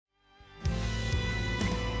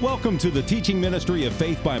Welcome to the teaching ministry of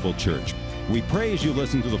Faith Bible Church. We pray as you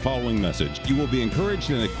listen to the following message, you will be encouraged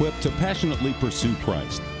and equipped to passionately pursue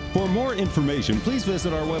Christ. For more information, please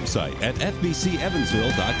visit our website at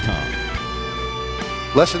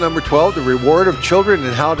fbcevansville.com. Lesson number 12, the reward of children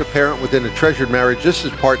and how to parent within a treasured marriage. This is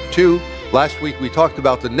part 2. Last week we talked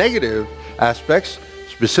about the negative aspects,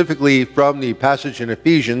 specifically from the passage in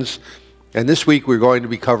Ephesians. And this week we're going to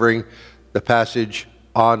be covering the passage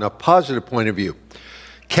on a positive point of view.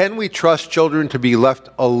 Can we trust children to be left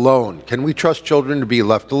alone? Can we trust children to be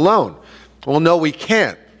left alone? Well, no, we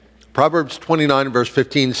can't. Proverbs 29 verse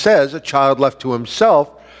 15 says, a child left to himself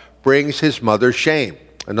brings his mother shame.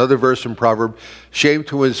 Another verse in Proverbs, shame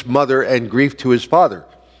to his mother and grief to his father.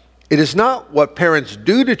 It is not what parents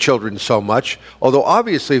do to children so much, although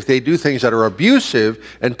obviously if they do things that are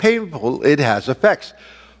abusive and painful, it has effects.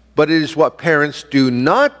 But it is what parents do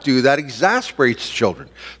not do that exasperates children.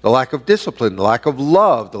 The lack of discipline, the lack of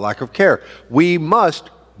love, the lack of care. We must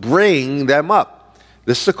bring them up.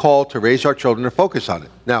 This is a call to raise our children and focus on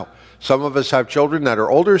it. Now, some of us have children that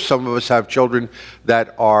are older. Some of us have children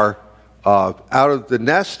that are out of the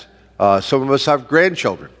nest. Some of us have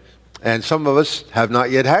grandchildren. And some of us have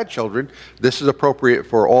not yet had children. This is appropriate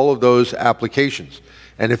for all of those applications.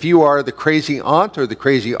 And if you are the crazy aunt or the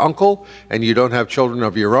crazy uncle and you don't have children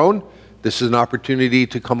of your own, this is an opportunity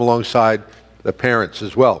to come alongside the parents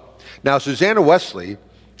as well. Now, Susanna Wesley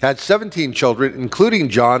had 17 children, including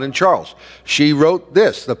John and Charles. She wrote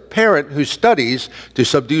this, the parent who studies to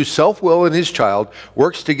subdue self-will in his child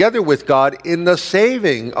works together with God in the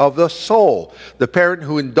saving of the soul. The parent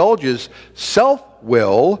who indulges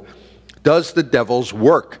self-will does the devil's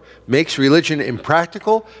work, makes religion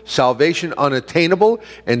impractical, salvation unattainable,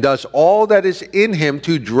 and does all that is in him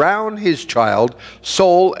to drown his child,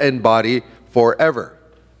 soul and body forever.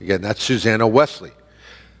 Again, that's Susanna Wesley.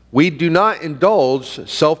 We do not indulge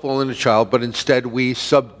self-will in a child, but instead we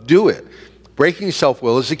subdue it. Breaking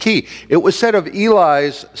self-will is the key. It was said of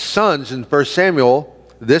Eli's sons in 1 Samuel,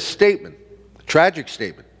 this statement, a tragic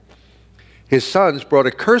statement. His sons brought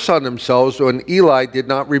a curse on themselves when Eli did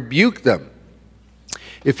not rebuke them.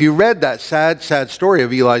 If you read that sad story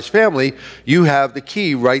of Eli's family, you have the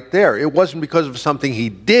key right there. It wasn't because of something he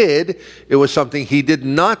did, it was something he did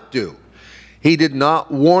not do. He did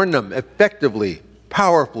not warn them effectively,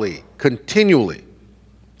 powerfully, continually.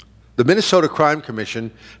 The Minnesota Crime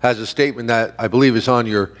Commission has a statement that I believe is on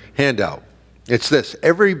your handout. It's this: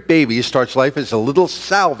 every baby starts life as a little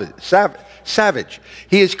savage.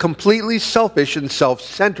 He is completely selfish and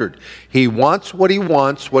self-centered. He wants what he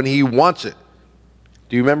wants when he wants it.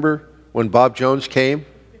 Do you remember when Bob Jones came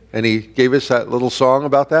and he gave us that little song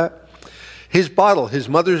about that? His bottle, his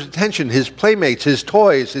mother's attention, his playmates, his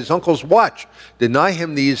toys, his uncle's watch deny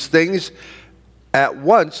him these things. At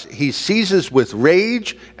once, he seizes with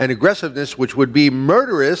rage and aggressiveness, which would be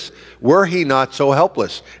murderous were he not so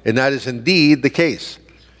helpless. And that is indeed the case.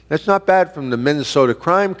 That's not bad from the Minnesota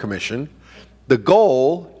Crime Commission. The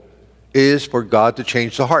goal is for God to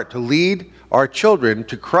change the heart, to lead our children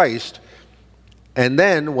to Christ. And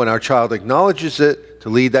then, when our child acknowledges it, to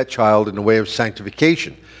lead that child in the way of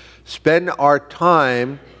sanctification. Spend our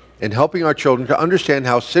time in helping our children to understand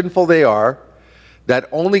how sinful they are, that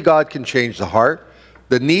only God can change the heart,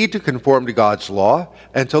 the need to conform to God's law,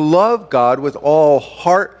 and to love God with all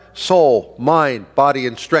heart, soul, mind, body,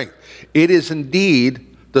 and strength. It is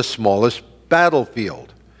indeed the smallest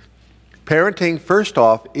battlefield. Parenting, first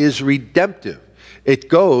off, is redemptive. It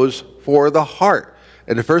goes for the heart.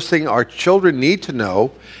 And the first thing our children need to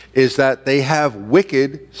know is that they have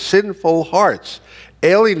wicked, sinful hearts,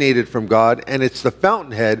 alienated from God, and it's the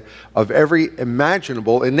fountainhead of every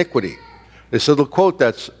imaginable iniquity. This little quote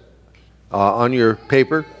that's on your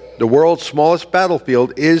paper: the world's smallest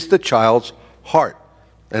battlefield is the child's heart,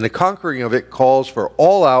 and the conquering of it calls for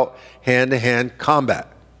all-out, hand-to-hand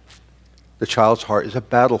combat. The child's heart is a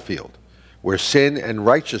battlefield where sin and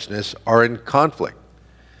righteousness are in conflict.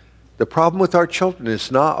 The problem with our children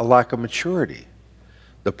is not a lack of maturity.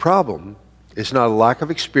 The problem is not a lack of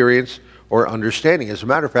experience or understanding. As a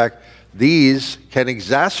matter of fact, these can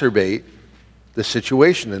exacerbate the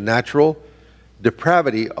situation, the natural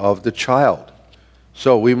depravity of the child.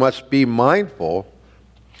 So we must be mindful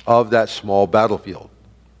of that small battlefield.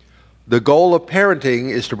 The goal of parenting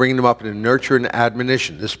is to bring them up in nurture and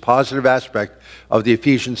admonition, this positive aspect of the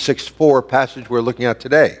Ephesians 6:4 passage we're looking at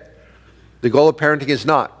today. The goal of parenting is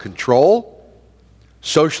not control,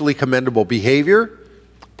 socially commendable behavior,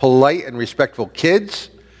 polite and respectful kids,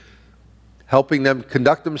 helping them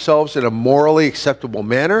conduct themselves in a morally acceptable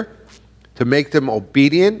manner, to make them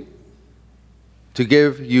obedient, to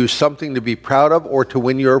give you something to be proud of or to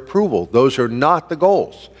win your approval. Those are not the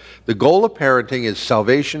goals. The goal of parenting is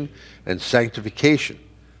salvation and sanctification.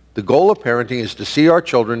 The goal of parenting is to see our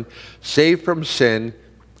children saved from sin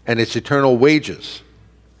and its eternal wages.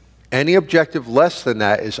 Any objective less than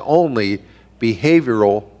that is only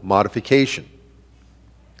behavioral modification.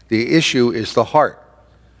 The issue is the heart.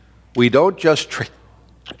 We don't just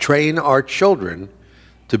train our children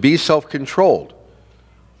to be self-controlled.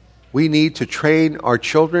 We need to train our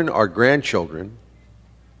children, our grandchildren,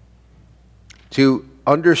 to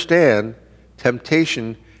understand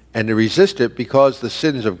temptation and to resist it, because the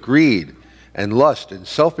sins of greed and lust and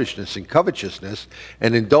selfishness and covetousness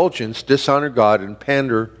and indulgence dishonor God and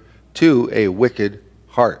pander to a wicked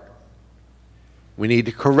heart. We need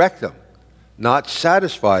to correct them, not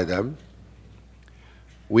satisfy them.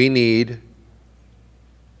 We need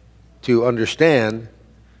to understand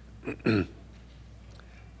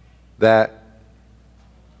that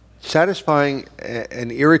satisfying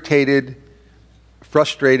an irritated,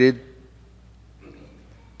 frustrated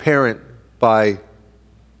parent by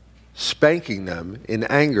spanking them in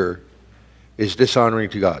anger is dishonoring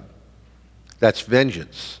to God. That's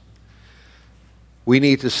vengeance. We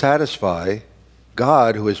need to satisfy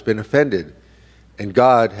God, who has been offended, and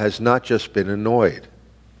God has not just been annoyed.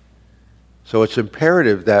 So it's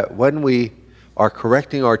imperative that when we are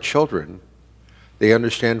correcting our children, they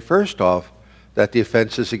understand first off that the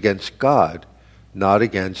offense is against God, not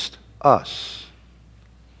against us.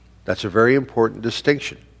 That's a very important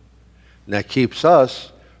distinction. And that keeps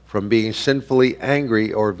us from being sinfully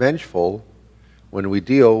angry or vengeful when we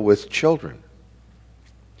deal with children.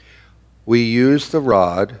 We use the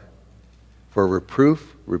rod for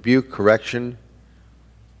reproof, rebuke, correction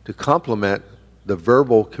to complement the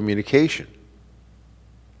verbal communication.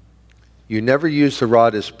 You never use the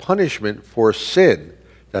rod as punishment for sin.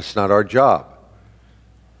 That's not our job.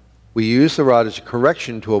 We use the rod as a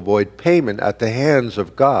correction to avoid payment at the hands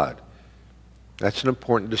of God. That's an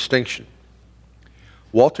important distinction.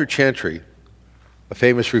 Walter Chantry, a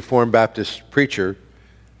famous Reformed Baptist preacher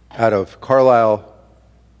out of Carlisle,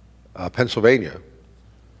 Pennsylvania,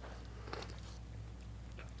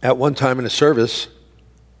 at one time in a service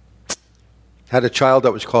had a child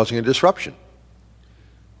that was causing a disruption.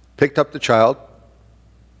 Picked up the child,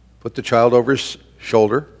 put the child over his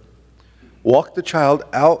shoulder, walked the child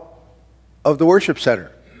out of the worship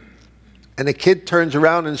center. And the kid turns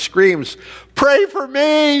around and screams, "Pray for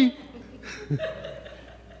me!"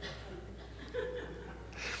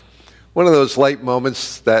 One of those light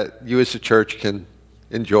moments that you as a church can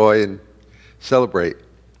enjoy and celebrate.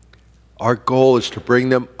 Our goal is to bring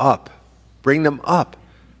them up. Bring them up.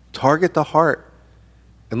 Target the heart.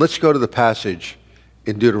 And let's go to the passage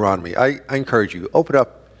in Deuteronomy. I encourage you, open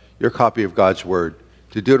up your copy of God's Word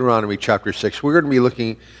to Deuteronomy chapter 6. We're going to be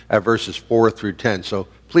looking at verses 4 through 10, so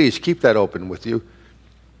please keep that open with you.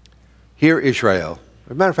 Hear Israel.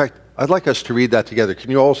 As a matter of fact, I'd like us to read that together.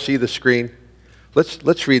 Can you all see the screen?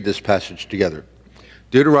 Let's read this passage together.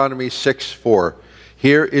 Deuteronomy 6:4.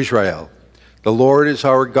 Hear Israel. The Lord is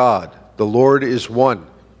our God. The Lord is one.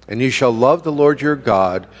 And you shall love the Lord your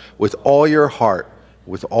God with all your heart,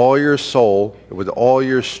 with all your soul, and with all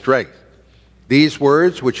your strength. These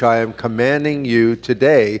words which I am commanding you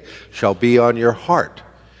today shall be on your heart,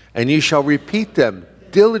 and you shall repeat them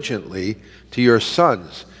diligently to your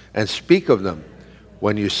sons, and speak of them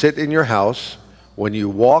when you sit in your house, when you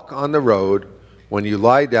walk on the road, when you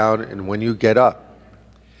lie down, and when you get up.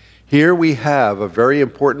 Here we have a very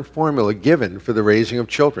important formula given for the raising of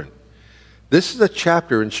children. This is a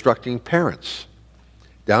chapter instructing parents.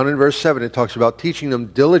 Down in verse 7, it talks about teaching them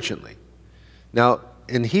diligently. Now,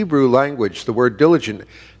 in Hebrew language, the word diligent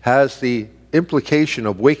has the implication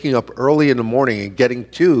of waking up early in the morning and getting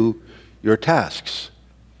to your tasks.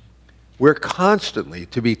 We're constantly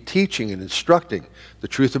to be teaching and instructing the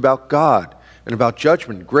truth about God and about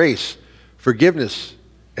judgment, grace, forgiveness,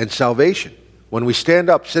 and salvation. When we stand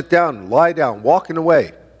up, sit down, lie down, walking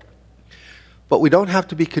away. But we don't have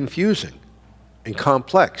to be confusing and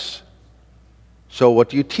complex. So what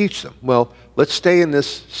do you teach them? Well, let's stay in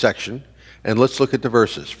this section and let's look at the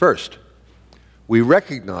verses. First, we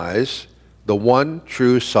recognize the one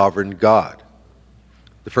true sovereign God.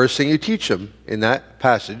 The first thing you teach them in that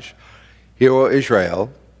passage, Hear, O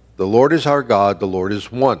Israel, the Lord is our God, the Lord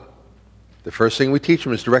is one. The first thing we teach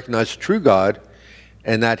them is to recognize the true God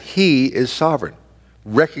and that He is sovereign.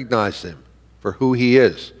 Recognize Him for who He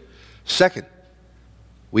is. Second,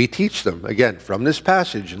 we teach them, again, from this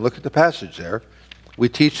passage, and look at the passage there, we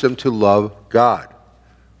teach them to love God.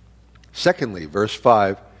 Secondly, verse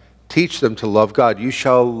 5, teach them to love God. You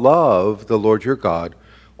shall love the Lord your God,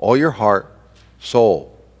 all your heart,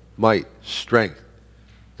 soul, might, strength.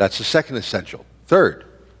 That's the second essential. Third,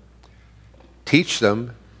 teach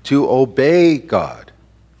them to obey God.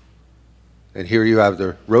 And here you have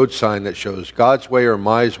the road sign that shows God's way or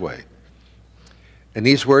my way. And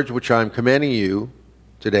these words which I am commanding you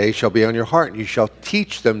today shall be on your heart, and you shall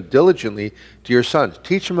teach them diligently to your sons.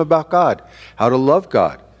 Teach them about God, how to love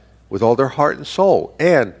God with all their heart and soul,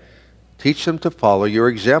 and teach them to follow your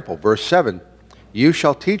example. Verse 7, you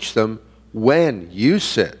shall teach them when you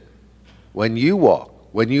sit, when you walk,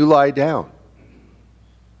 when you lie down.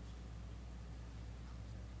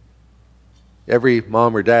 Every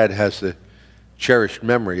mom or dad has the cherished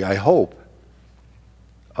memory, I hope,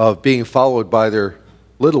 of being followed by their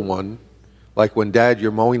little one. Like when, Dad,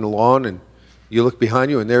 you're mowing the lawn and you look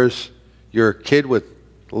behind you and there's your kid with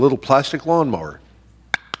a little plastic lawnmower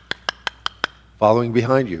following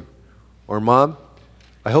behind you. Or, Mom,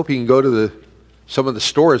 I hope you can go to some of the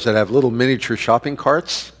stores that have little miniature shopping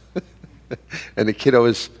carts and the kiddo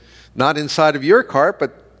is not inside of your cart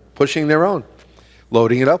but pushing their own,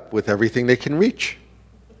 loading it up with everything they can reach.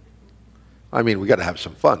 I mean, we got to have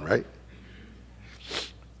some fun, right?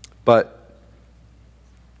 But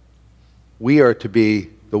we are to be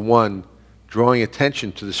the one drawing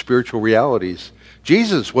attention to the spiritual realities.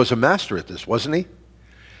 Jesus was a master at this, wasn't he?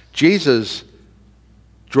 Jesus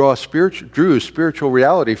drew spiritual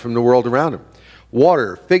reality from the world around him.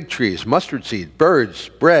 Water, fig trees, mustard seed, birds,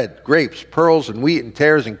 bread, grapes, pearls and wheat and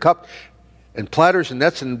tares and cup and platters and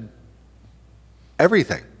nets and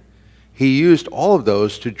everything. He used all of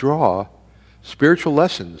those to draw spiritual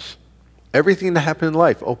lessons. Everything that happened in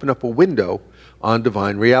life opened up a window on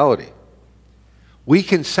divine reality. We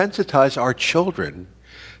can sensitize our children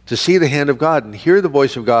to see the hand of God and hear the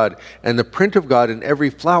voice of God and the print of God in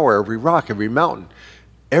every flower, every rock, every mountain,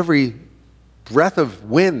 every breath of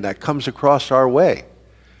wind that comes across our way.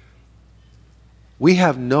 We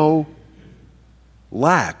have no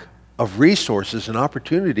lack of resources and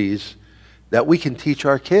opportunities that we can teach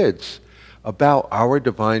our kids about our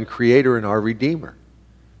divine Creator and our Redeemer.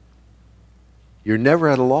 You're never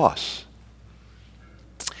at a loss.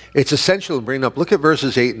 It's essential to bring up, look at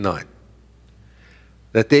verses 8 and 9,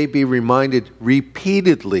 that they be reminded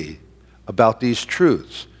repeatedly about these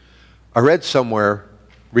truths. I read somewhere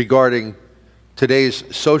regarding today's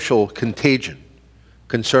social contagion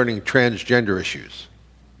concerning transgender issues,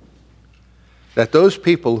 that those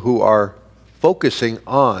people who are focusing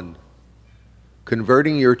on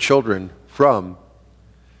converting your children from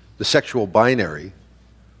the sexual binary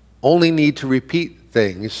only need to repeat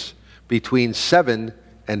things between 7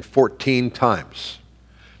 and 14 times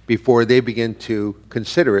before they begin to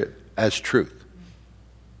consider it as truth.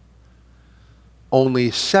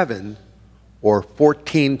 Only 7 or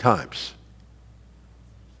 14 times.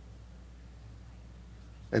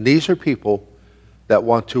 And these are people that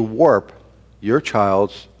want to warp your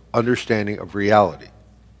child's understanding of reality.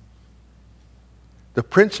 The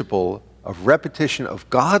principle of repetition of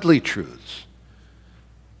godly truths,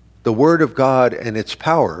 the Word of God and its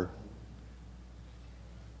power,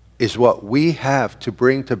 is what we have to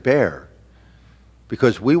bring to bear,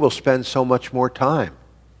 because we will spend so much more time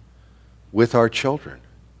with our children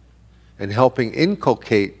and helping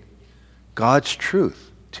inculcate God's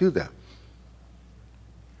truth to them.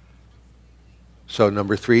 So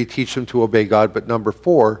number 3, teach them to obey God. But number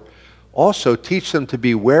 4, also teach them to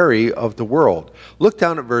be wary of the world. Look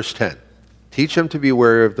down at verse 10. Teach them to be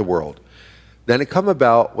wary of the world. Then it come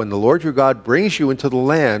about when the Lord your God brings you into the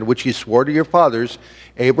land which he swore to your fathers,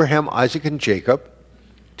 Abraham, Isaac, and Jacob,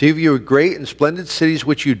 to give you great and splendid cities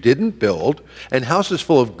which you didn't build, and houses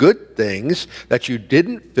full of good things that you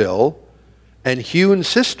didn't fill, and hewn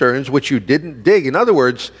cisterns which you didn't dig. In other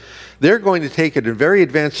words, they're going to take a very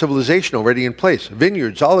advanced civilization already in place.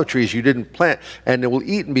 Vineyards, olive trees you didn't plant, and they will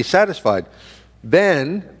eat and be satisfied.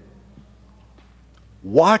 Then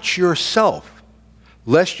watch yourself,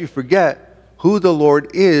 lest you forget who the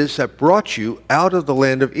Lord is that brought you out of the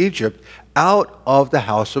land of Egypt, out of the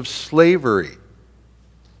house of slavery.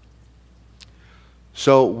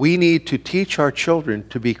 So we need to teach our children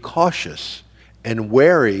to be cautious and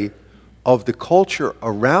wary of the culture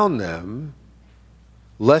around them,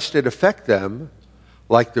 lest it affect them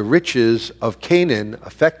like the riches of Canaan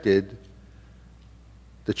affected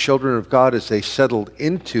the children of God as they settled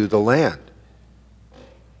into the land.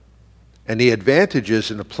 And the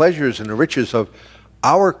advantages and the pleasures and the riches of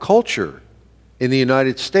our culture in the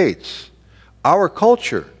United States, our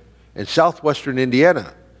culture in southwestern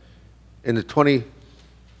Indiana in the 22nd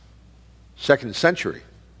century,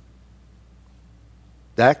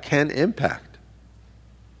 that can impact.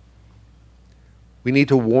 We need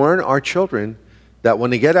to warn our children that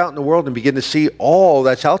when they get out in the world and begin to see all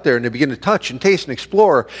that's out there and they begin to touch and taste and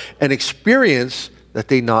explore and experience, that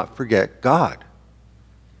they not forget God.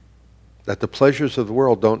 That the pleasures of the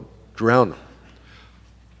world don't drown them.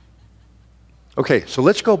 Okay, so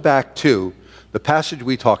let's go back to the passage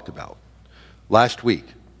we talked about last week.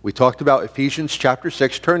 We talked about Ephesians chapter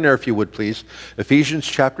 6. Turn there if you would, please. Ephesians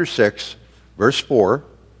chapter 6, verse 4.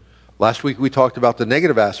 Last week we talked about the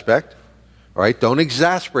negative aspect. All right, don't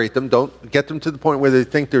exasperate them. Don't get them to the point where they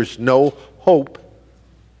think there's no hope.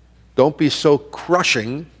 Don't be so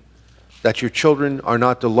crushing that your children are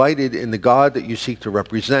not delighted in the God that you seek to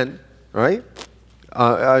represent. All right?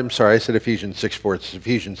 I'm sorry, I said Ephesians 6:4. It's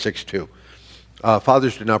Ephesians 6:2.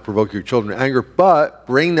 Fathers, do not provoke your children to anger, but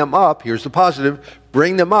bring them up. Here's the positive.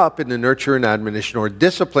 Bring them up in the nurture and admonition or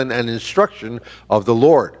discipline and instruction of the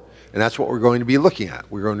Lord. And that's what we're going to be looking at.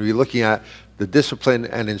 We're going to be looking at the discipline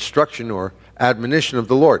and instruction or admonition of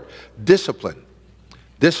the Lord. Discipline.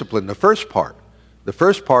 Discipline, the first part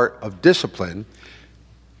of discipline,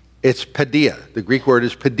 it's paideia. The Greek word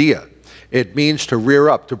is paideia. It means to rear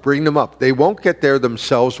up, to bring them up. They won't get there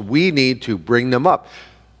themselves. We need to bring them up.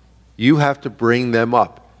 You have to bring them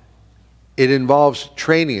up. It involves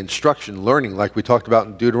training, instruction, learning, like we talked about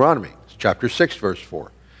in Deuteronomy, chapter 6, verse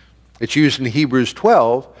 4. It's used in Hebrews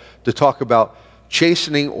 12 to talk about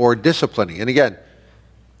chastening or disciplining. And again,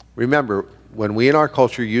 remember, when we in our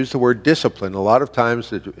culture use the word discipline, a lot of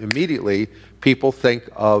times immediately people think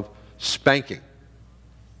of spanking,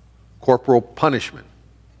 corporal punishment.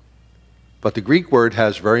 But the Greek word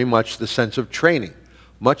has very much the sense of training,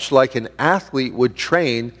 much like an athlete would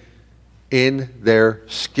train in their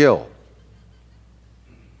skill.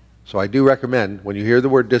 So I do recommend, when you hear the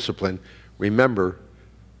word discipline, remember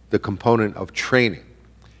the component of training.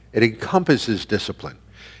 It encompasses discipline.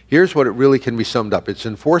 Here's what it really can be summed up. It's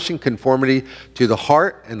enforcing conformity to the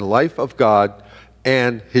heart and life of God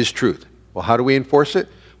and His truth. Well, how do we enforce it?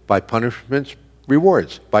 By punishments,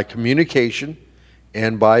 rewards, by communication,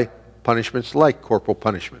 and by punishments like corporal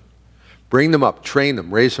punishment. Bring them up, train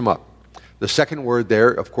them, raise them up. The second word there,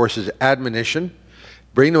 of course, is admonition.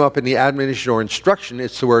 Bring them up in the admonition or instruction.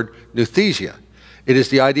 It's the word nouthesia. It is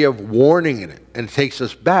the idea of warning in it, and it takes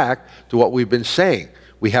us back to what we've been saying.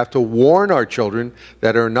 We have to warn our children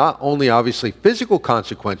that are not only obviously physical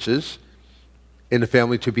consequences in the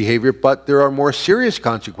family to behavior, but there are more serious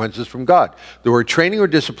consequences from God. The word training or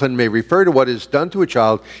discipline may refer to what is done to a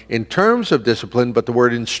child in terms of discipline, but the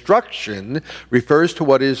word instruction refers to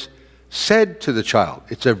what is said to the child.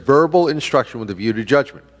 It's a verbal instruction with a view to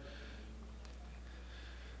judgment.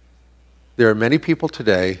 There are many people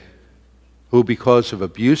today who, because of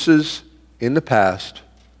abuses in the past,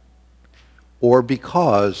 or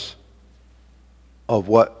because of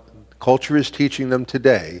what culture is teaching them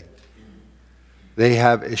today, they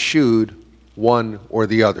have eschewed one or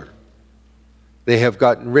the other. They have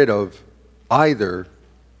gotten rid of either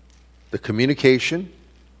the communication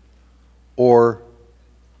or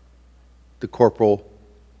the corporal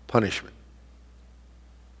punishment.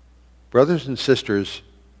 Brothers and sisters,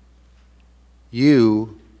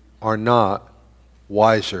 you are not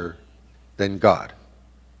wiser than God.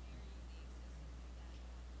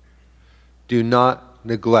 Do not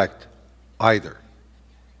neglect either.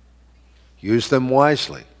 Use them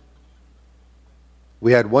wisely.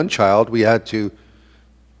 We had one child, we had to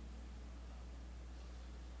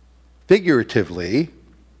figuratively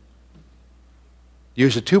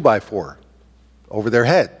use a 2x4 over their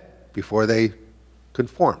head before they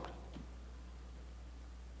conformed.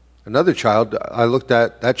 Another child, I looked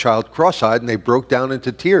at that child cross-eyed and they broke down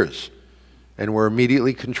into tears and were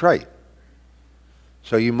immediately contrite.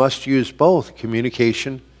 So you must use both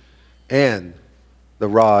communication and the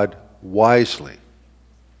rod wisely.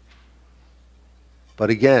 But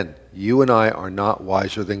again, you and I are not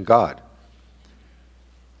wiser than God.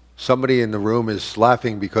 Somebody in the room is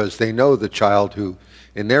laughing because they know the child who,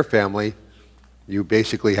 in their family, you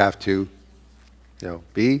basically have to,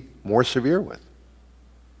 be more severe with.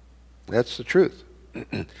 That's the truth.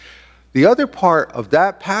 The other part of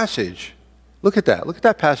that passage, look at that. Look at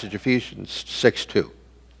that passage, Ephesians 6:2.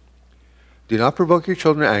 Do not provoke your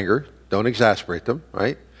children to anger. Don't exasperate them,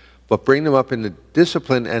 right? But bring them up in the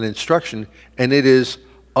discipline and instruction, and it is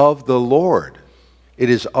of the Lord. It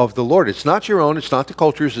is of the Lord. It's not your own. It's not the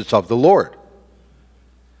culture's. It's of the Lord.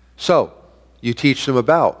 So, you teach them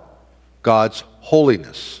about God's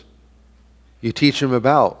holiness. You teach them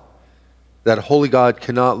about that a holy God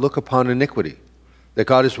cannot look upon iniquity, that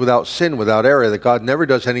God is without sin, without error, that God never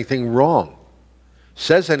does anything wrong,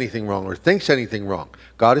 says anything wrong, or thinks anything wrong.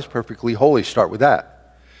 God is perfectly holy. Start with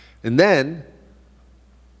that. And then,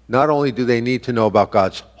 not only do they need to know about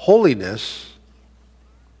God's holiness,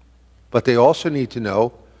 But they also need to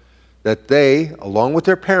know that they, along with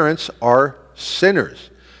their parents, are sinners.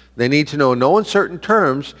 They need to know in no uncertain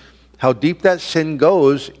terms how deep that sin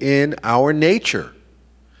goes in our nature.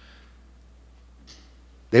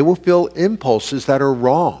 They will feel impulses that are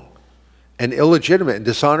wrong and illegitimate and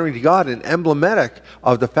dishonoring to God and emblematic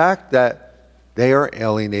of the fact that they are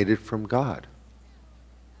alienated from God.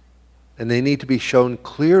 And they need to be shown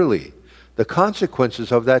clearly the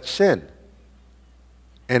consequences of that sin.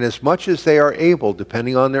 And as much as they are able,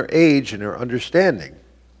 depending on their age and their understanding,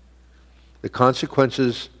 the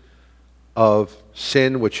consequences of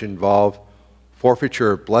sin which involve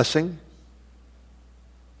forfeiture of blessing,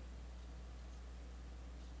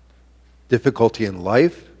 difficulty in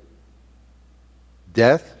life,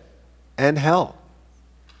 death, and hell.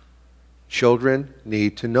 Children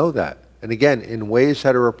need to know that. And again, in ways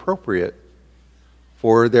that are appropriate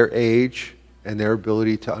for their age and their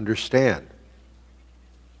ability to understand.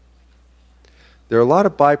 There are a lot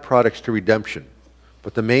of byproducts to redemption,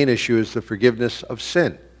 but the main issue is the forgiveness of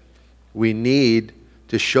sin. We need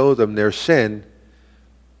to show them their sin.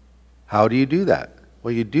 How do you do that?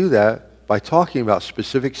 Well, you do that by talking about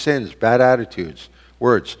specific sins, bad attitudes,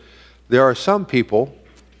 words. There are some people,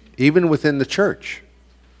 even within the church,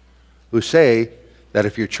 who say that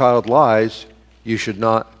if your child lies, you should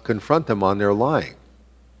not confront them on their lying.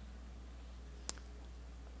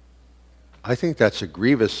 I think that's a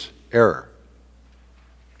grievous error.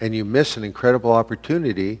 And you miss an incredible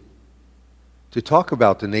opportunity to talk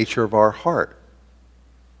about the nature of our heart.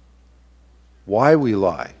 Why we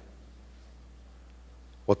lie.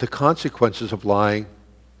 What the consequences of lying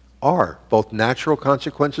are, both natural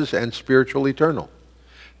consequences and spiritual eternal.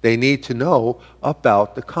 They need to know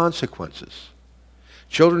about the consequences.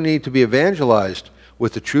 Children need to be evangelized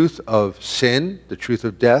with the truth of sin, the truth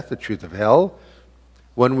of death, the truth of hell.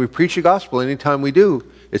 When we preach the gospel, anytime we do,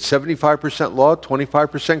 it's 75% law,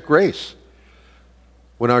 25% grace.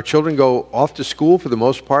 When our children go off to school, for the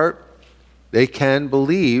most part, they can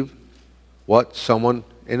believe what someone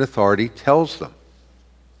in authority tells them.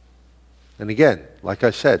 And again, like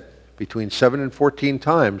I said, between 7 and 14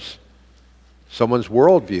 times, someone's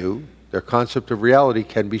worldview, their concept of reality,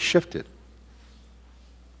 can be shifted.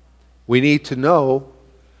 We need to know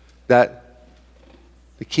that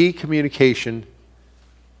the key communication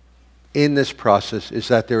in this process is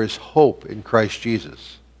that there is hope in Christ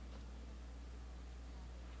Jesus.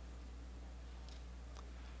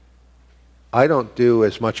 I don't do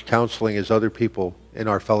as much counseling as other people in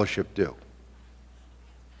our fellowship do.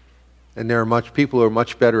 And there are people who are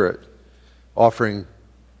much better at offering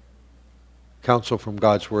counsel from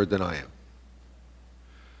God's Word than I am.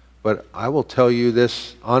 But I will tell you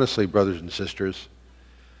this honestly, brothers and sisters,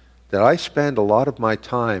 that I spend a lot of my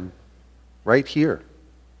time right here.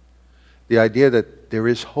 The idea that there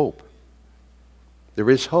is hope. There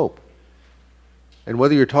is hope. And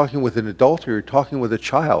whether you're talking with an adult or you're talking with a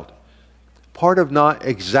child, part of not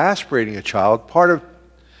exasperating a child, part of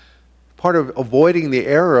avoiding the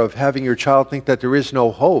error of having your child think that there is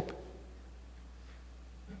no hope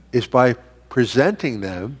is by presenting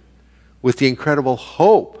them with the incredible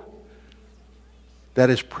hope that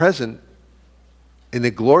is present in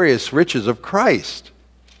the glorious riches of Christ.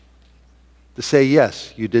 To say,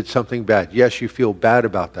 yes, you did something bad. Yes, you feel bad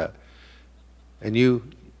about that. And you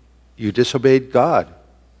disobeyed God.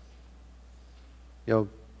 You know,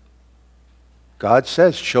 God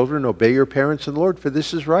says, children, obey your parents in the Lord, for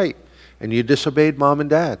this is right. And you disobeyed mom and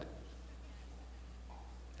dad.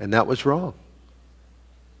 And that was wrong.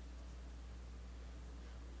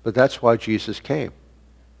 But that's why Jesus came.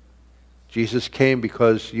 Jesus came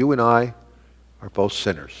because you and I are both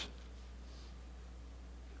sinners.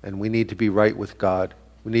 And we need to be right with God.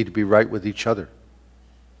 We need to be right with each other.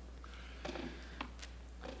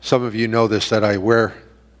 Some of you know this, that I wear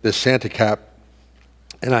this Santa cap,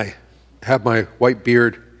 and I have my white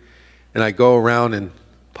beard, and I go around in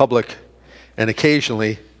public, and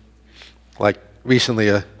occasionally, like recently,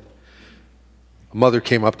 a mother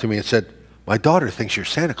came up to me and said, "My daughter thinks you're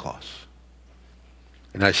Santa Claus."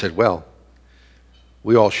 And I said, well,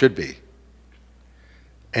 we all should be.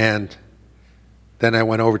 And then I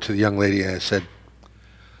went over to the young lady and I said,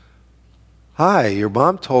 "Hi, your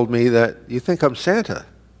mom told me that you think I'm Santa."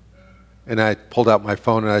 And I pulled out my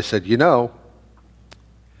phone and I said, "You know,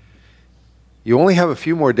 you only have a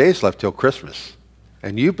few more days left till Christmas,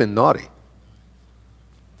 and you've been naughty."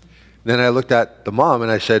 Then I looked at the mom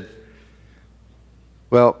and I said,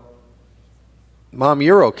 "Well, Mom,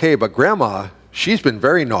 you're okay, but Grandma, she's been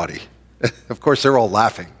very naughty." Of course, they're all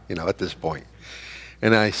laughing, at this point.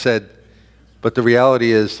 And I said, "But the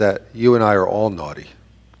reality is that you and I are all naughty.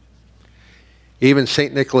 Even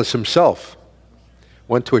St. Nicholas himself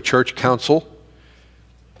went to a church council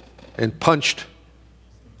and punched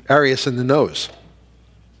Arius in the nose.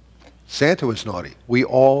 Santa was naughty. We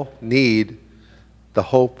all need the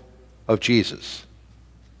hope of Jesus.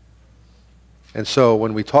 And so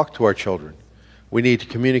when we talk to our children, we need to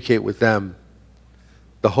communicate with them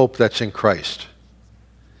the hope that's in Christ.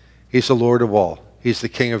 He's the Lord of all. He's the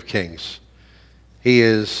King of kings. He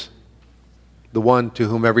is the one to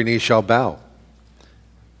whom every knee shall bow.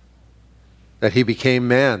 That he became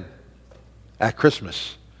man at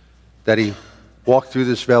Christmas. That he walked through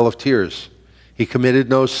this vale of tears. He committed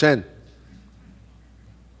no sin.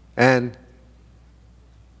 And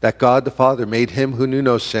that God the Father made him who knew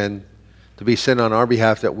no sin to be sin on our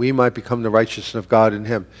behalf, that we might become the righteousness of God in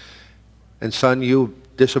him. And son, you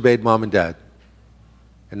disobeyed mom and dad.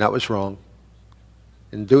 And that was wrong.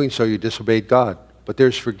 In doing so, you disobeyed God. But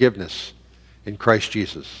there's forgiveness in Christ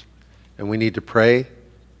Jesus. And we need to pray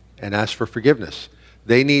and ask for forgiveness.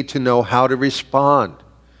 They need to know how to respond.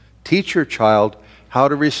 Teach your child how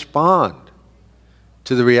to respond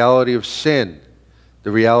to the reality of sin,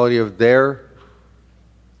 the reality of their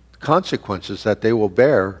consequences that they will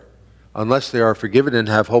bear unless they are forgiven and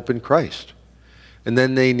have hope in Christ. And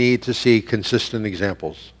then they need to see consistent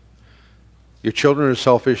examples. Your children are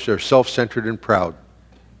selfish, they're self-centered and proud.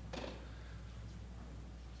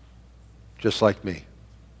 Just like me.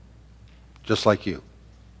 Just like you.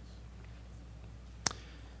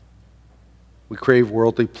 We crave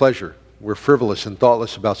worldly pleasure. We're frivolous and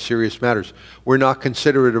thoughtless about serious matters. We're not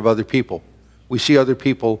considerate of other people. We see other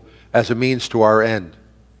people as a means to our end.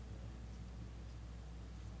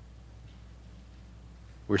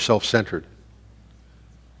 We're self-centered.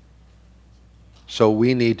 So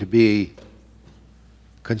we need to be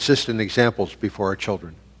consistent examples before our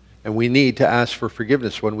children. And we need to ask for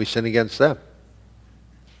forgiveness when we sin against them.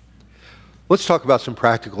 Let's talk about some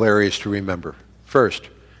practical areas to remember. First,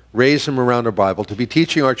 raise them around the Bible, to be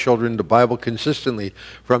teaching our children the Bible consistently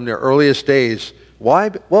from their earliest days.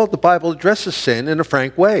 Why? Well, the Bible addresses sin in a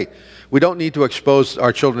frank way. We don't need to expose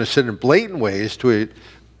our children to sin in blatant ways to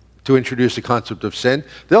introduce the concept of sin.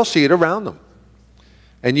 They'll see it around them.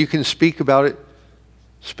 And you can speak about it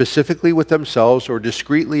specifically with themselves or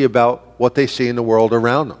discreetly about what they see in the world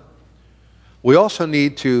around them. We also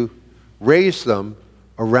need to raise them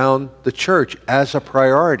around the church as a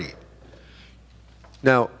priority.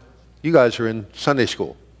 Now, you guys are in Sunday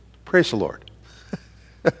school. Praise the Lord.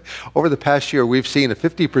 Over the past year, we've seen a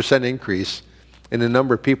 50% increase in the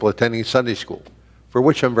number of people attending Sunday school, for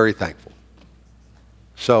which I'm very thankful.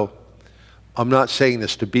 So, I'm not saying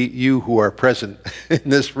this to beat you who are present in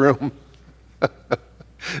this room,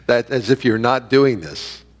 that as if you're not doing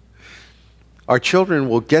this. Our children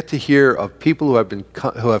will get to hear of people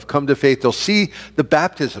who have come to faith. They'll see the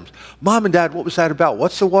baptisms. Mom and Dad, what was that about?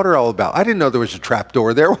 What's the water all about? I didn't know there was a trap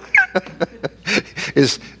door there.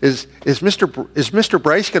 Is Mr.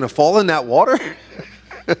 Bryce going to fall in that water?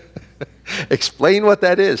 Explain what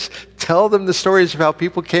that is. Tell them the stories of how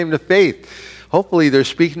people came to faith. Hopefully they're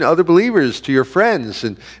speaking to other believers, to your friends,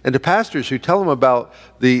 and to pastors who tell them about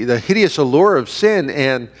the hideous allure of sin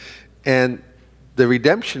and the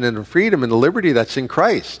redemption and the freedom and the liberty that's in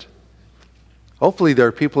Christ. Hopefully there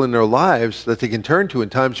are people in their lives that they can turn to in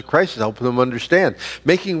times of crisis, helping them understand.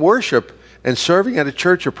 Making worship and serving at a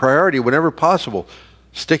church a priority whenever possible.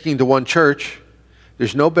 Sticking to one church.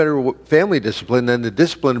 There's no better family discipline than the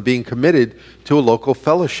discipline of being committed to a local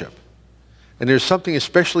fellowship. And there's something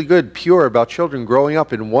especially good, pure about children growing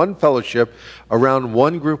up in one fellowship around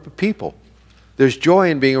one group of people. There's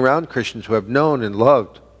joy in being around Christians who have known and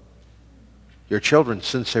loved your children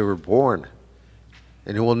since they were born,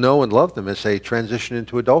 and who will know and love them as they transition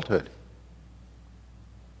into adulthood.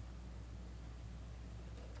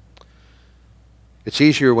 It's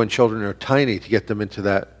easier when children are tiny to get them into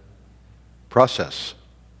that process.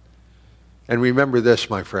 And remember this,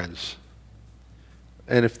 my friends.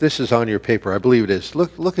 And if this is on your paper, I believe it is.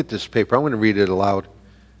 Look at this paper. I'm going to read it aloud.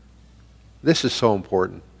 This is so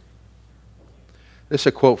important. This is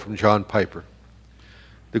a quote from John Piper.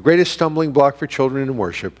 The greatest stumbling block for children in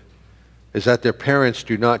worship is that their parents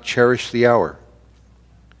do not cherish the hour.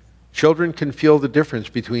 Children can feel the difference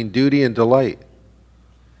between duty and delight.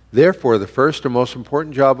 Therefore, the first and most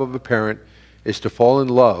important job of a parent is to fall in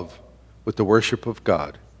love with the worship of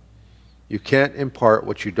God. You can't impart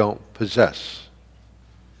what you don't possess.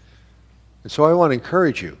 And so I want to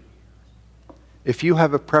encourage you, if you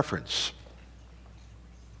have a preference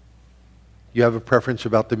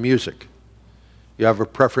about the music, you have a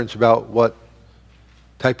preference about what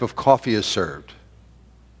type of coffee is served,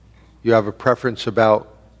 you have a preference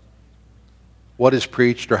about what is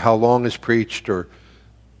preached or how long is preached or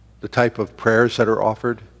the type of prayers that are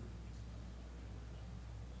offered.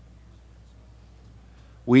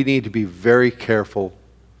 We need to be very careful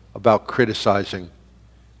about criticizing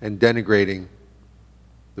and denigrating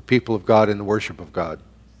the people of God and the worship of God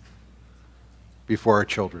before our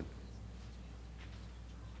children.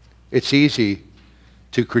 It's easy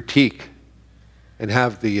to critique and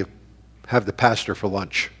have the pastor for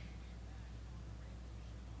lunch.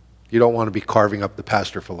 You don't want to be carving up the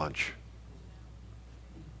pastor for lunch.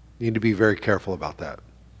 You need to be very careful about that.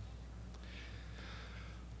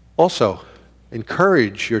 Also,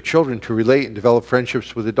 encourage your children to relate and develop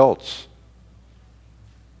friendships with adults.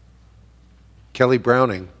 Kelly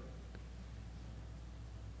Browning,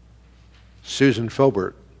 Susan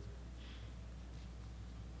Filbert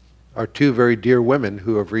are two very dear women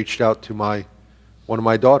who have reached out to one of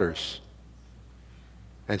my daughters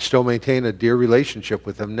and still maintain a dear relationship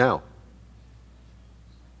with them now.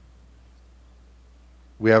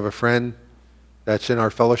 We have a friend that's in our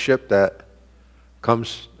fellowship that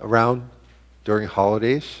comes around during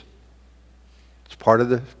holidays. It's part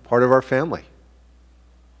of our family.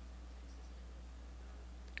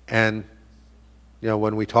 And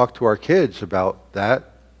when we talk to our kids about that,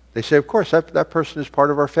 they say, of course, that person is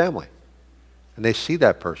part of our family. And they see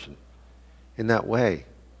that person in that way.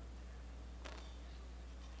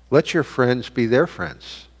 Let your friends be their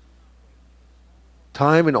friends.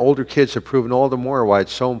 Time and older kids have proven all the more why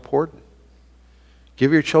it's so important.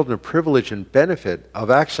 Give your children a privilege and benefit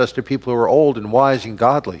of access to people who are old and wise and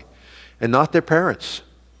godly, and not their parents.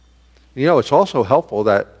 It's also helpful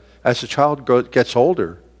that as the child gets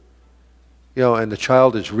older, and the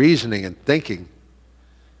child is reasoning and thinking,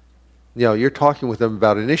 you're talking with them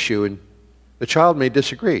about an issue and the child may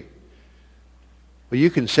disagree. But you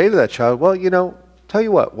can say to that child, well, tell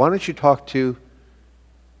you what, why don't you talk to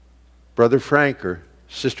Brother Frank or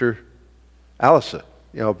Sister Alissa,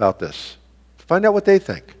 about this. Find out what they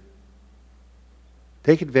think.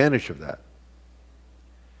 Take advantage of that.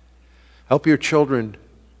 Help your children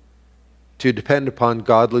to depend upon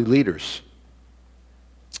godly leaders.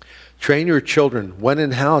 Train your children when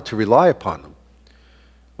and how to rely upon them.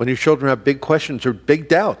 When your children have big questions or big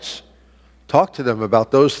doubts, talk to them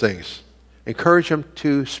about those things. Encourage them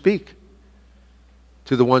to speak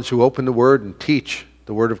to the ones who open the Word and teach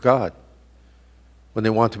the Word of God. When they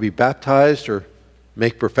want to be baptized or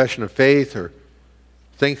make profession of faith or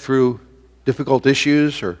think through difficult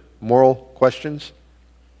issues or moral questions,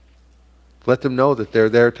 let them know that they're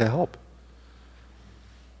there to help.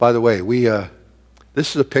 By the way,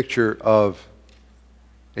 this is a picture of,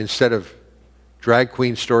 instead of drag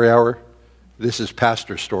queen story hour, this is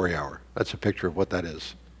pastor story hour. That's a picture of what that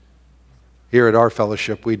is. Here at our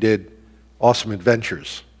fellowship, we did Awesome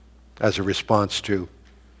Adventures as a response to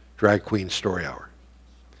drag queen story hour.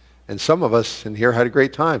 And some of us in here had a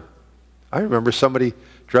great time. I remember somebody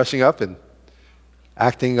dressing up and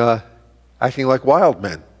acting like wild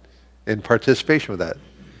men in participation with that.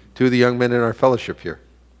 Two of the young men in our fellowship here.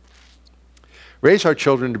 Raise our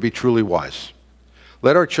children to be truly wise.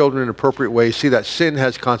 Let our children in appropriate ways see that sin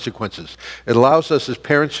has consequences. It allows us as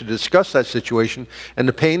parents to discuss that situation and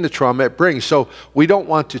the pain, the trauma it brings. So we don't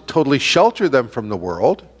want to totally shelter them from the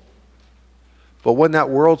world, but when that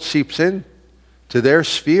world seeps in to their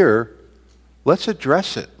sphere, let's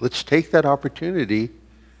address it. Let's take that opportunity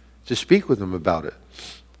to speak with them about it,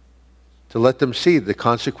 to let them see the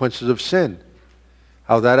consequences of sin,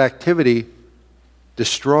 how that activity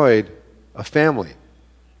destroyed a family,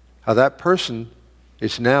 how that person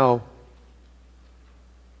is now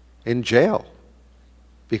in jail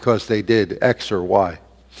because they did X or Y.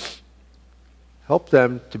 Help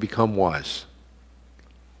them to become wise.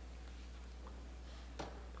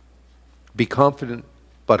 Be confident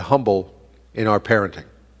but humble in our parenting.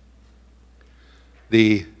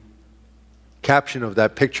 The caption of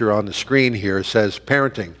that picture on the screen here says,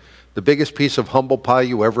 parenting, the biggest piece of humble pie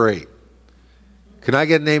you ever ate. Can I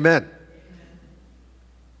get an amen?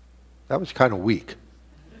 That was kind of weak.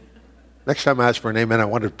 Next time I ask for an amen, I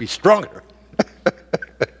want it to be stronger.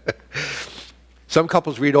 Some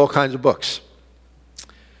couples read all kinds of books.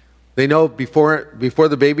 They know before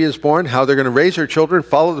the baby is born how they're going to raise their children,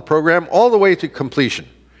 follow the program all the way to completion.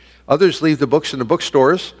 Others leave the books in the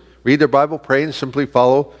bookstores, read their Bible, pray, and simply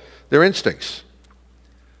follow their instincts.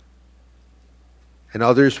 And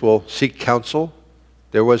others will seek counsel.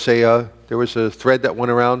 There was a thread that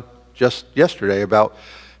went around just yesterday about,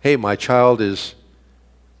 hey, my child is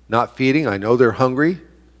not feeding. I know they're hungry,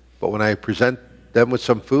 but when I present them with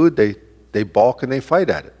some food, they balk and they fight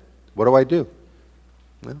at it. What do I do?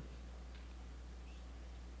 Well,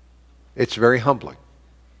 it's very humbling.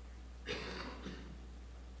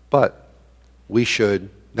 But we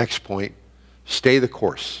should, next point, stay the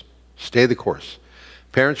course. Stay the course.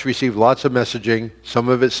 Parents receive lots of messaging, some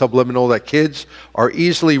of it subliminal, that kids are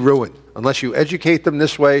easily ruined. Unless you educate them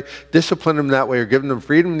this way, discipline them that way, or give them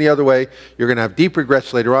freedom the other way, you're going to have deep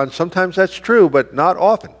regrets later on. Sometimes that's true, but not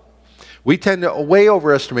often. We tend to way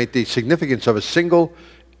overestimate the significance of a single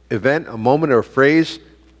event, a moment, or a phrase,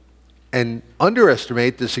 and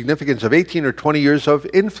underestimate the significance of 18 or 20 years of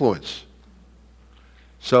influence.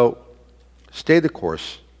 So, stay the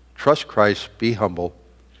course, trust Christ, be humble,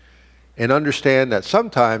 and understand that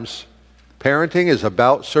sometimes parenting is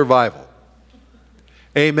about survival.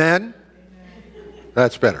 Amen?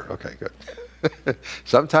 That's better. Okay, good.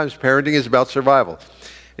 Sometimes parenting is about survival.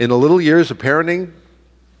 In the little years of parenting,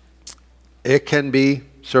 it can be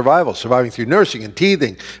survival. Surviving through nursing and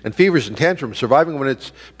teething and fevers and tantrums. Surviving when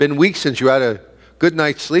it's been weeks since you had a good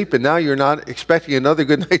night's sleep and now you're not expecting another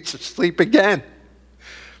good night's sleep again.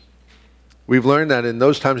 We've learned that in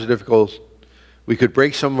those times of difficulty, we could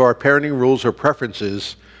break some of our parenting rules or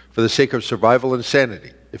preferences for the sake of survival and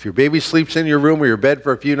sanity. If your baby sleeps in your room or your bed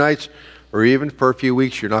for a few nights, or even for a few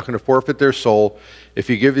weeks, you're not going to forfeit their soul. If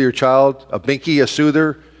you give your child a binky, a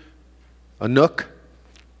soother, a nook,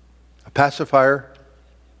 a pacifier,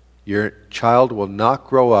 your child will not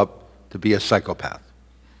grow up to be a psychopath.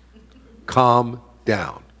 Calm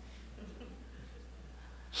down.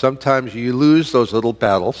 Sometimes you lose those little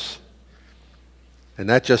battles, and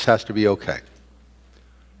that just has to be okay.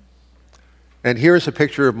 And here's a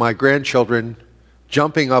picture of my grandchildren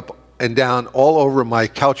jumping up and down all over my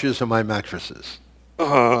couches and my mattresses.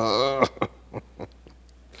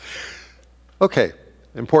 Okay,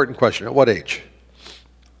 important question. At what age?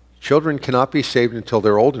 Children cannot be saved until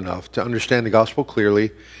they're old enough to understand the gospel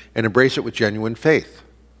clearly and embrace it with genuine faith.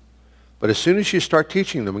 But as soon as you start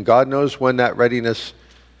teaching them, and God knows when that readiness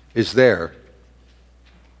is there,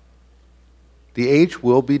 the age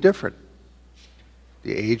will be different.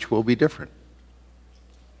 The age will be different.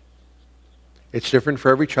 It's different for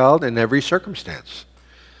every child in every circumstance.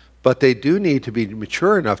 But they do need to be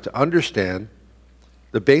mature enough to understand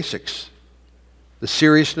the basics, the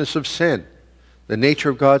seriousness of sin, the nature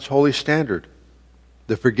of God's holy standard,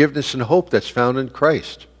 the forgiveness and hope that's found in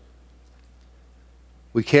Christ.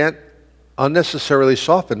 We can't unnecessarily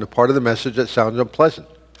soften the part of the message that sounds unpleasant.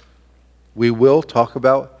 We will talk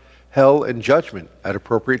about hell and judgment at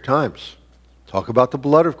appropriate times. Talk about the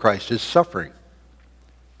blood of Christ, his suffering,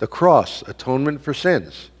 the cross, atonement for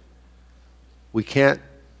sins. We can't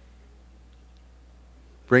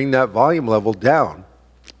bring that volume level down.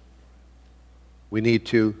 We need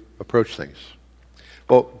to approach things.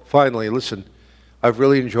 Well, finally, listen, I've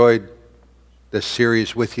really enjoyed this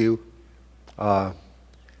series with you.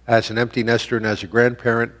 As an empty nester and as a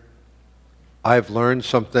grandparent, I've learned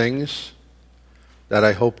some things that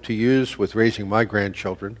I hope to use with raising my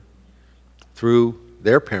grandchildren through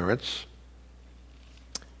their parents.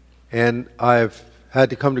 And I've had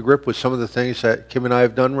to come to grip with some of the things that Kim and I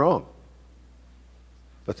have done wrong.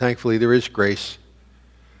 But thankfully, there is grace.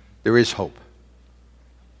 There is hope.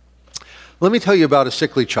 Let me tell you about a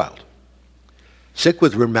sickly child. Sick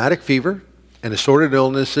with rheumatic fever and assorted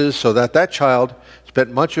illnesses, so that child spent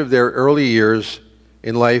much of their early years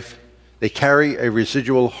in life. They carry a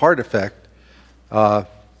residual heart effect to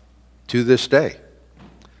this day.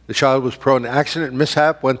 The child was prone to accident and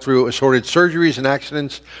mishap, went through assorted surgeries and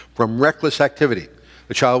accidents from reckless activity.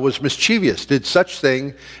 The child was mischievous, did such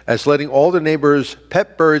thing as letting all the neighbors'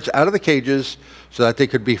 pet birds out of the cages so that they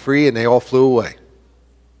could be free, and they all flew away.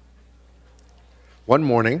 One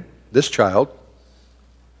morning, this child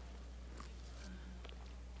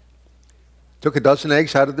took a dozen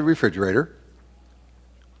eggs out of the refrigerator,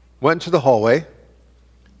 went into the hallway,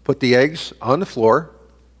 put the eggs on the floor,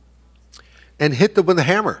 and hit them with a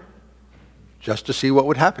hammer just to see what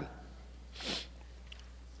would happen.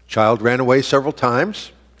 Child ran away several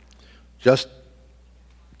times, just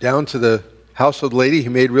down to the house of the lady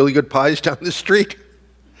who made really good pies down the street.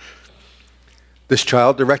 This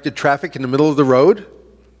child directed traffic in the middle of the road,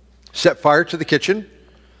 set fire to the kitchen,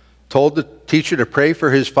 told the teacher to pray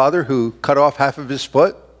for his father who cut off half of his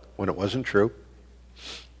foot when it wasn't true,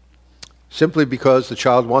 simply because the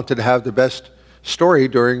child wanted to have the best story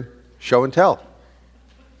during show and tell.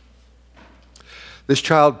 This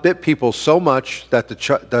child bit people so much that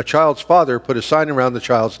the child's father put a sign around the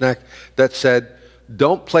child's neck that said,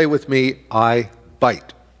 "Don't play with me, I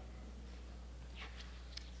bite."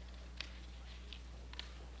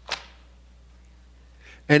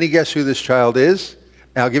 Any guess who this child is?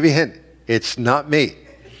 I'll give you a hint. It's not me.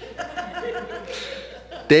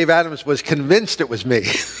 Dave Adams was convinced it was me.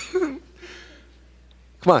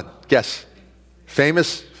 Come on, guess.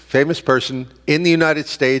 Famous famous person in the United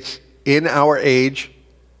States, in our age.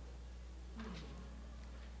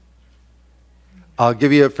 I'll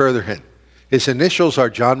give you a further hint. His initials are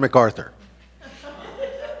John MacArthur.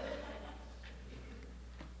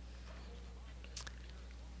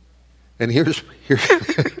 And here's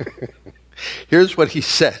what he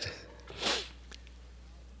said.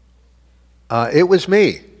 It was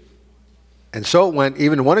me. And so it went,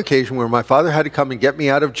 even one occasion where my father had to come and get me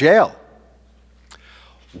out of jail.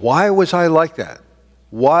 Why was I like that?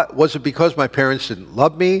 Was it because my parents didn't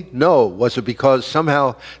love me? No. Was it because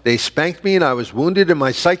somehow they spanked me and I was wounded in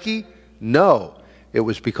my psyche? No. It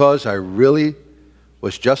was because I really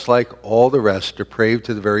was just like all the rest, depraved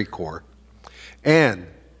to the very core. And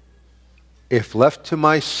if left to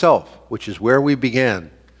myself, which is where we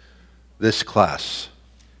began this class,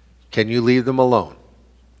 can you leave them alone?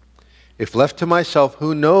 If left to myself,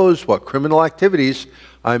 who knows what criminal activities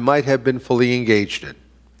I might have been fully engaged in.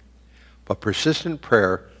 But persistent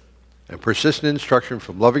prayer and persistent instruction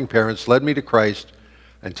from loving parents led me to Christ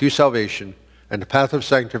and to salvation and the path of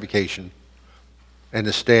sanctification and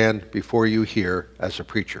to stand before you here as a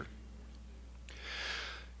preacher.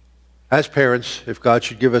 As parents, if God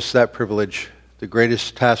should give us that privilege, the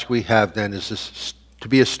greatest task we have then is to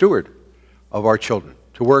be a steward of our children,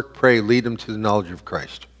 to work, pray, lead them to the knowledge of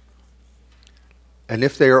Christ. And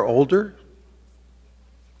if they are older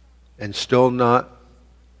and still not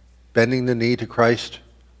bending the knee to Christ,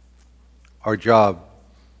 our job,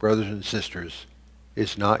 brothers and sisters,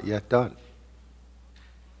 is not yet done.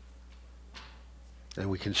 And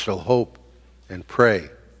we can still hope and pray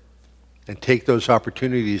and take those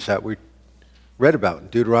opportunities that we read about in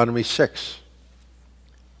Deuteronomy 6.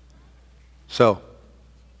 So,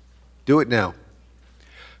 do it now.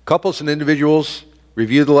 Couples and individuals,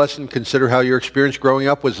 review the lesson. Consider how your experience growing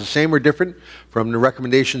up was the same or different from the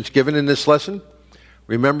recommendations given in this lesson.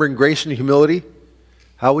 Remembering grace and humility,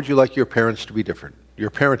 how would you like your parents to be different? Your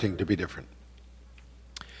parenting to be different?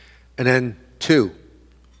 And then 2,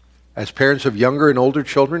 as parents of younger and older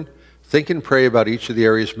children, think and pray about each of the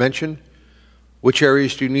areas mentioned. Which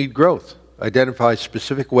areas do you need growth? Identify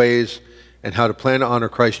specific ways and how to plan to honor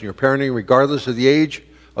Christ in your parenting, regardless of the age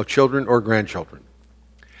of children or grandchildren.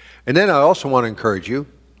 And then I also want to encourage you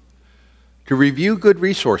to review good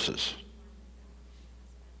resources.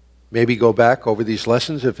 Maybe go back over these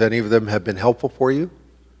lessons if any of them have been helpful for you.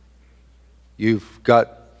 You've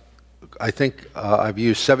got, I think I've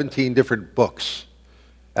used 17 different books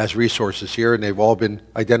as resources here, and they've all been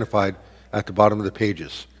identified at the bottom of the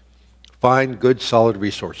pages. Find good, solid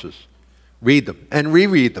resources. Read them and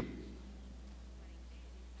reread them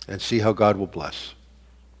and see how God will bless.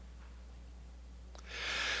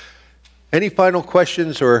 Any final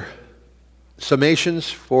questions or summations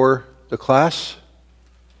for the class?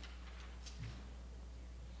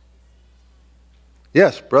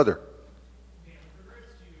 Yes, brother. With regards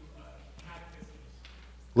to catechisms.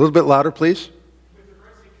 A little bit louder, please. With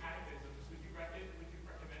regards to catechisms, would you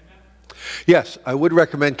recommend them? Yes, I would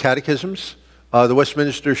recommend catechisms. The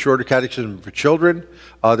Westminster Shorter Catechism for Children.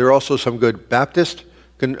 There are also some good Baptist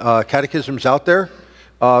catechisms out there.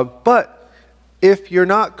 But if you're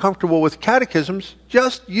not comfortable with catechisms,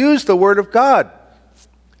 just use the Word of God.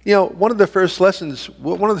 You know, one of the first lessons,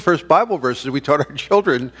 one of the first Bible verses we taught our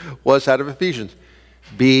children was out of Ephesians.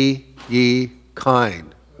 Be ye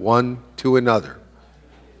kind one to another.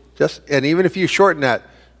 And even if you shorten that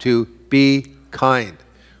to be kind.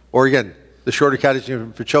 Or again, the Shorter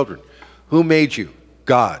Catechism for Children. Who made you?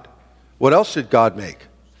 God. What else did God make?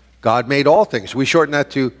 God made all things. We shorten that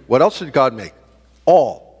to, what else did God make?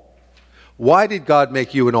 All. Why did God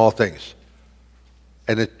make you in all things?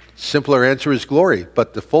 And the simpler answer is glory,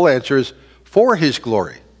 but the full answer is for His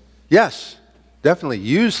glory. Yes, definitely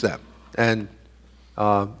use them. And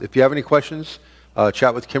if you have any questions,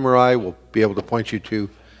 chat with Kim or I. We'll be able to point you to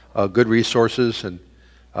good resources and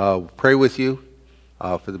pray with you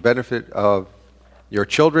for the benefit of your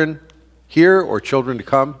children here or children to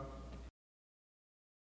come.